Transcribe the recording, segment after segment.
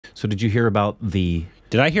So did you hear about the...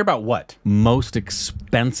 Did I hear about what? Most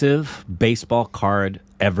expensive baseball card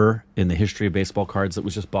ever in the history of baseball cards that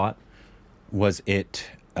was just bought? Was it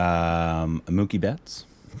Mookie Betts?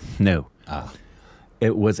 No.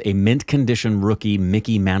 It was a mint condition rookie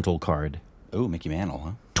Mickey Mantle card. Oh, Mickey Mantle,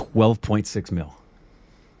 huh? 12.6 mil.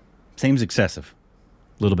 Seems excessive.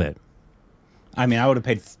 A little bit. I mean, I would have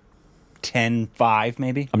paid 10.5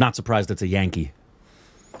 maybe. I'm not surprised it's a Yankee.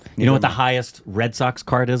 You know what the highest Red Sox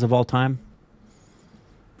card is of all time?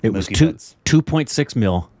 It was 2.6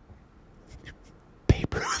 mil.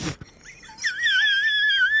 Babe Ruth.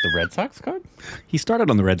 The Red Sox card? He started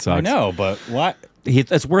on the Red Sox. I know, but what?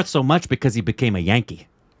 It's worth so much because he became a Yankee.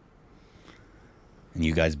 And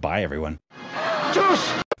you guys buy everyone.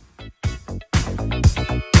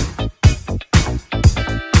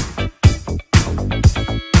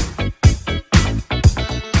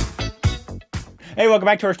 Hey, welcome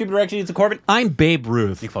back to our Stupid Reactions. It's Corbin. I'm Babe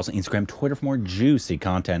Ruth. You can follow us on Instagram, Twitter for more juicy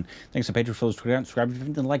content. Thanks to Patreon for those Twitter, subscribe if you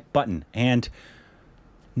hit the like button. And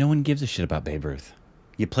no one gives a shit about Babe Ruth.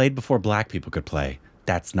 You played before black people could play.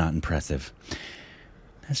 That's not impressive.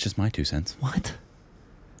 That's just my 2 cents. What?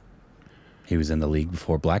 He was in the league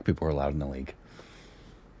before black people were allowed in the league.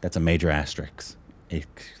 That's a major asterisk.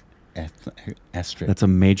 Asterisk. That's a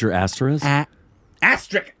major asterisk?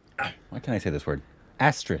 Asterisk. Why can't I say this word?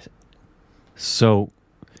 Asterisk. So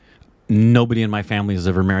nobody in my family has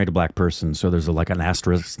ever married a black person, so there's like an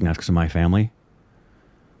asterisk next to my family?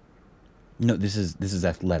 No, this is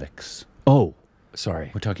athletics. Oh,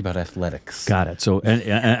 sorry. We're talking about athletics. Got it. So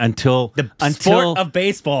until sport of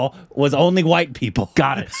baseball was only white people.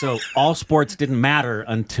 Got it. So all sports didn't matter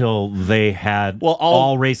until they had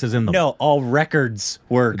all races in them. No, all records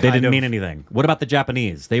were They didn't mean anything. What about the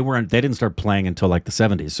Japanese? They didn't start playing until like the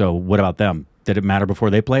 70s. So what about them? Did it matter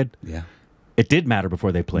before they played? Yeah. It did matter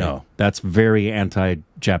before they played. No. That's very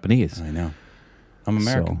anti-Japanese. I know. I'm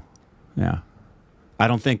American. So, yeah. I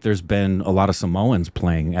don't think there's been a lot of Samoans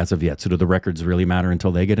playing as of yet. So do the records really matter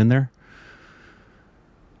until they get in there?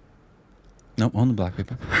 Nope, only black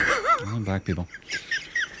people. Only black people.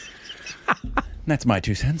 That's my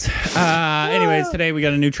 2 cents. Anyways, today we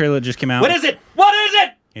got a new trailer that just came out. What is it? What is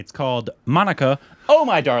it? It's called Monica, Oh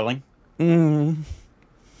My Darling.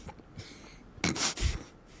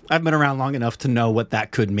 I've been around long enough to know what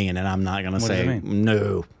that could mean, and I'm not going to say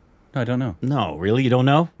no. No, I don't know. No, really? You don't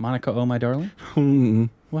know? Monica, Oh My Darling?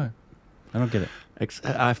 What? I don't get it.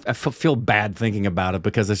 I feel bad thinking about it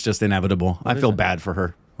because it's just inevitable. I feel bad for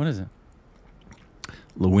her. What is it?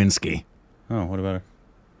 Lewinsky. Oh, what about her?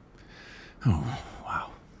 Oh, wow.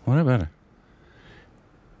 What about her?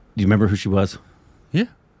 Do you remember who she was? Yeah.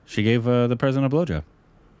 She gave the president a blowjob.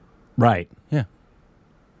 Right. Yeah.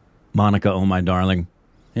 Monica, Oh My Darling.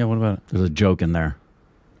 Yeah, what about it? There's a joke in there.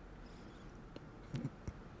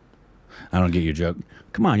 I don't get your joke.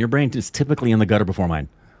 Come on, your brain is typically in the gutter before mine.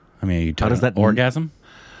 I mean, are you How does that orgasm?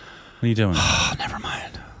 What are you doing? Oh, never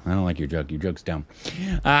mind. I don't like your joke. Your joke's dumb.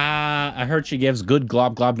 I heard she gives good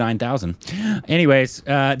glob glob 9,000. Anyways,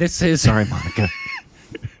 this is... Sorry, Monica.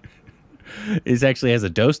 This actually has a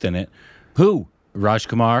dosed in it. Who?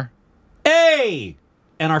 Rajkummar. Hey!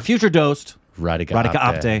 And our future dosed... Radhika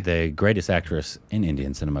Apte. The greatest actress in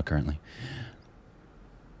Indian cinema currently.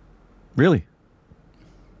 Really?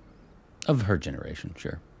 Of her generation,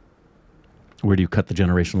 sure. Where do you cut the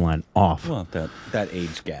generation line off? Well, that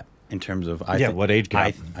age gap in terms of... what age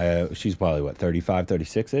gap? She's probably, what, 35,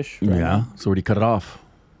 36-ish? Right now? So where do you cut it off?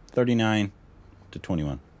 39 to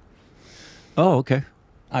 21. Oh, okay.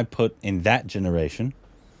 I put in that generation,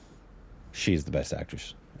 she's the best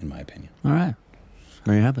actress, in my opinion. All right.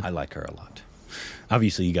 There you have it. I like her a lot.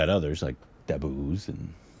 Obviously, you got others like Debu's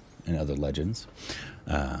and other legends.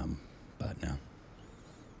 But no,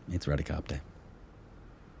 it's Radhika Apte.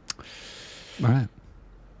 All right.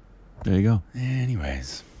 There you go.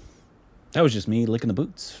 Anyways, that was just me licking the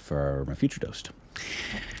boots for my future dosed.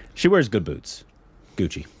 She wears good boots.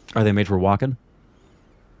 Gucci. Are they made for walking?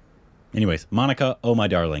 Anyways, Monica, Oh My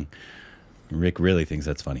Darling. Rick really thinks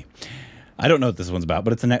that's funny. I don't know what this one's about,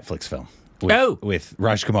 but it's a Netflix film. With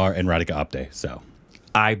Rajkummar and Radhika Apte, so.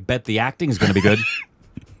 I bet the acting's going to be good.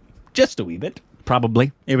 Just a wee bit.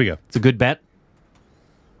 Probably. Here we go. It's a good bet.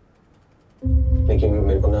 लेकिन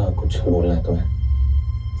मेरे को ना कुछ बोलना है तुम्हें।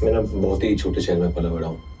 मैं ना बहुत ही छोटे शहर में पला बड़ा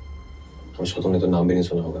हूँ। हमेशा तुमने तो नाम भी नहीं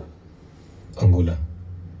सुना होगा। Angola.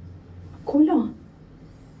 Angola?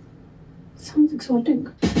 Sounds exotic.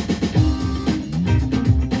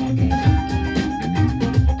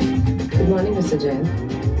 Good morning, Mr. Jain.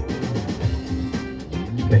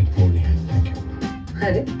 नहीं, मूड नहीं है, थैंक यू।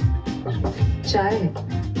 अरे, चाय है,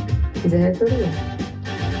 जहर थोड़ी है।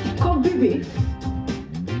 कभी भी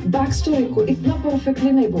बैक स्टोरी को इतना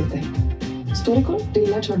परफेक्टली नहीं बोलते स्टोरी को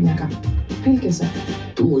ढीला छोड़ने का फील कैसा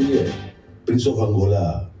तू वही है प्रिंस ऑफ अंगोला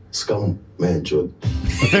स्कम मैं चोद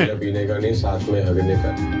अकेला पीने का नहीं साथ में हगने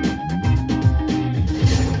का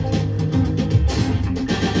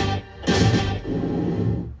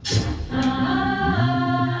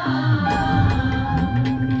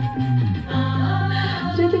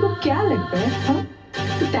तेरे को क्या लगता है हाँ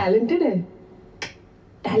तू टैलेंटेड है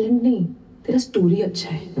टैलेंट नहीं तेरा स्टोरी अच्छा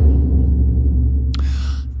है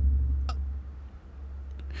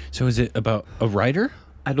So is it about a writer?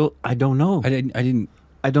 I don't know.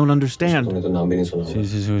 I don't understand. तूने तो नाम भी नहीं सुना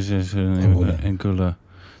होगा Angola.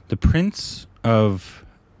 The Prince of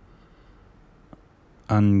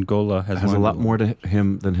Angola has a lot more to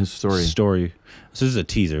him than his story. So this is a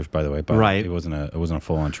teaser, by the way. But right. It wasn't a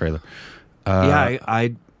full-on trailer. Yeah,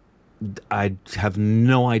 I have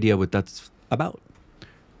no idea what that's about,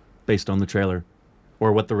 based on the trailer,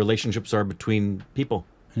 or what the relationships are between people.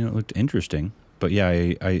 You know, it looked interesting, but yeah,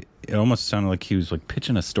 it almost sounded like he was like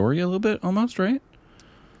pitching a story a little bit, almost, right?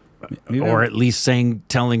 Maybe or at least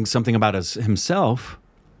telling something about himself.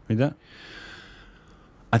 Read that.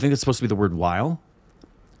 I think it's supposed to be the word while.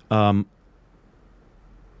 A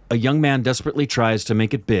young man desperately tries to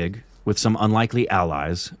make it big with some unlikely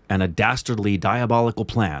allies and a dastardly, diabolical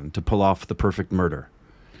plan to pull off the perfect murder.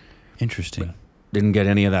 Interesting. Didn't get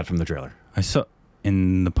any of that from the trailer. I saw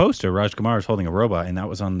in the poster, Rajkummar is holding a robot, and that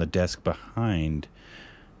was on the desk behind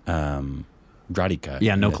Radhika.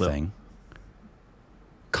 Yeah, no clue. Thing.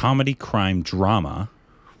 Comedy, crime, drama.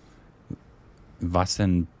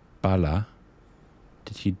 Vasan Bala.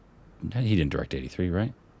 He didn't direct 83,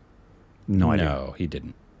 right? No idea. No, he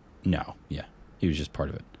didn't. No, yeah. He was just part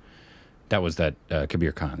of it. That was that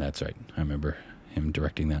Kabir Khan. That's right. I remember him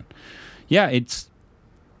directing that. Yeah, it's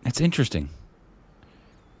interesting.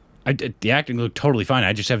 The acting looked totally fine.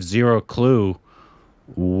 I just have zero clue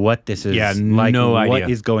what this is. Yeah, like, no idea. What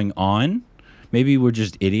is going on? Maybe we're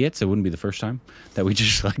just idiots. It wouldn't be the first time that we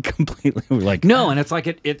just like completely were like no. And it's like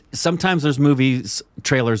it. Sometimes there's movies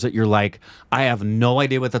trailers that you're like, I have no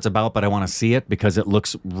idea what that's about, but I want to see it because it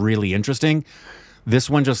looks really interesting. This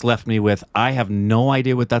one just left me with I have no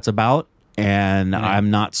idea what that's about, and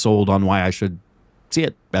I'm not sold on why I should see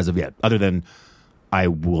it as of yet. Other than I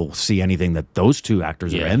will see anything that those two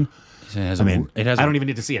actors are in. I don't even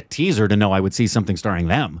need to see a teaser to know I would see something starring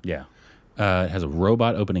them. Yeah, it has a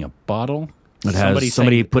robot opening a bottle. It has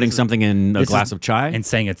somebody putting something in a glass of chai and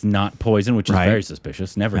saying it's not poison, which is very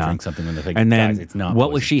suspicious. Never drink something when they think it's not. What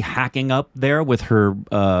poison. was she hacking up there with her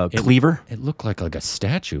cleaver? It looked like a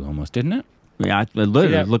statue almost, didn't it? Yeah, it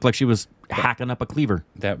literally looked like she was hacking up a cleaver.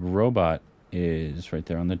 That robot is right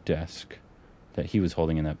there on the desk that he was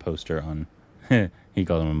holding in that poster on. He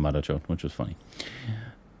called him a maracho, which was funny.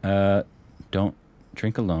 Don't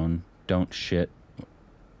drink alone. Don't shit.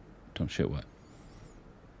 Don't shit what?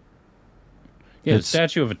 Yeah, the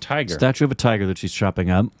statue of a tiger. Statue of a tiger that she's chopping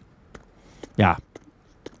up. Yeah.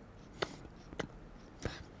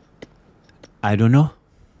 I don't know.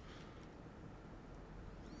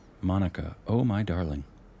 Monica, oh my darling.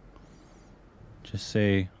 Just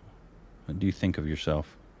say, what do you think of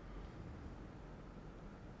yourself?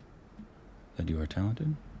 That you are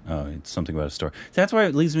talented? Oh, it's something about a story. That's why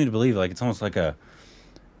it leads me to believe, like, it's almost like a,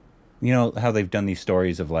 you know, how they've done these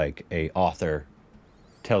stories of, like, a author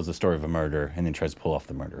tells the story of a murder and then tries to pull off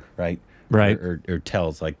the murder, right? Right. Or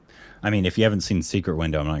tells, like, I mean, if you haven't seen Secret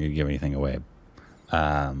Window, I'm not going to give anything away.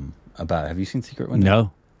 Have you seen Secret Window?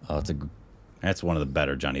 No. Oh, that's one of the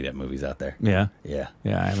better Johnny Depp movies out there. Yeah. Yeah.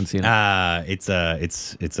 Yeah, I haven't seen it. It's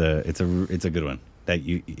a good one. That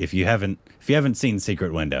if you haven't seen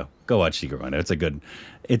Secret Window, go watch Secret Window. It's a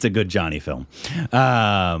good Johnny film.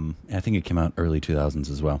 I think it came out early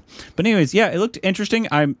 2000s as well. But anyways, yeah, it looked interesting.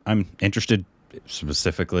 I'm interested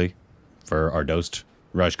specifically for our dosed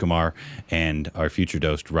Rajkummar and our future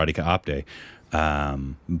dosed Radhika Apte.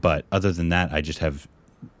 But other than that, I just have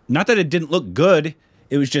not that it didn't look good.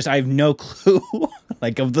 It was just I have no clue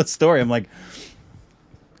like of the story. I'm like,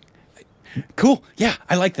 cool, yeah,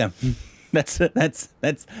 I like them. That's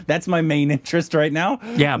my main interest right now.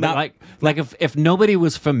 Yeah, but like if nobody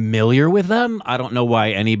was familiar with them, I don't know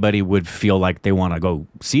why anybody would feel like they want to go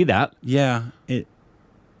see that. Yeah,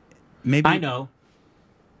 maybe I know.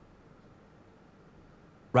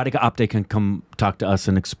 Radhika Apte can come talk to us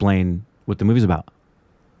and explain what the movie's about.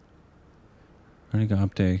 Radhika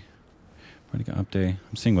Apte.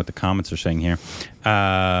 I'm seeing what the comments are saying here.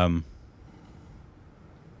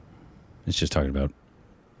 It's just talking about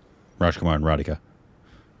Rajkummar and Radhika,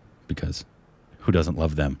 because who doesn't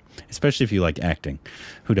love them? Especially if you like acting.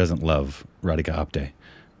 Who doesn't love Radhika Apte?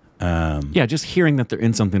 Yeah, just hearing that they're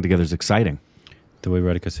in something together is exciting. The way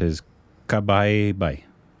Radhika says, "Kabai bye."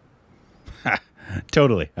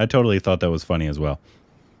 Totally. I totally thought that was funny as well.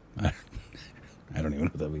 I don't even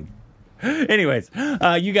know what that means. Anyways,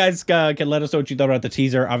 you guys can let us know what you thought about the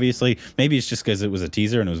teaser. Obviously, maybe it's just because it was a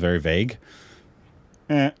teaser and it was very vague.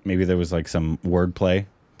 Maybe there was like some wordplay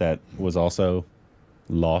that was also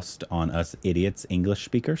lost on us idiots, English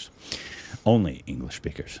speakers. Only English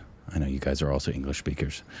speakers. I know you guys are also English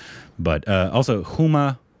speakers. But also,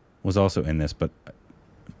 Huma was also in this. But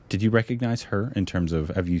did you recognize her in terms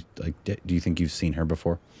of, do you think you've seen her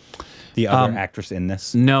before? The other actress in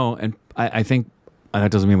this? No, and I think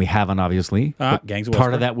that doesn't mean we haven't, obviously. Gangs of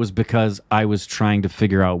part of Whisper? that was because I was trying to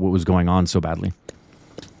figure out what was going on so badly.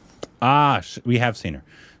 We have seen her.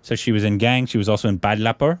 So she was in Gang. She was also in Bad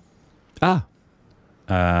Lapper. Ah.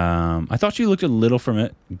 I thought she looked a little from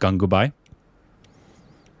it. Gangubai.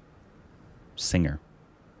 Singer.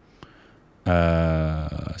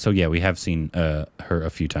 So yeah, we have seen her a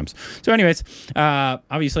few times. So anyways,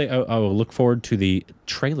 obviously I will look forward to the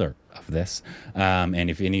trailer of this. And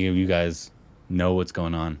if any of you guys know what's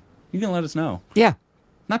going on, you can let us know. Yeah.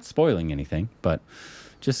 Not spoiling anything, but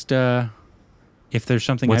just if there's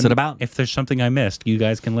something What's it about? If there's something I missed, you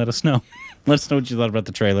guys can let us know. Let us know what you thought about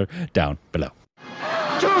the trailer down below.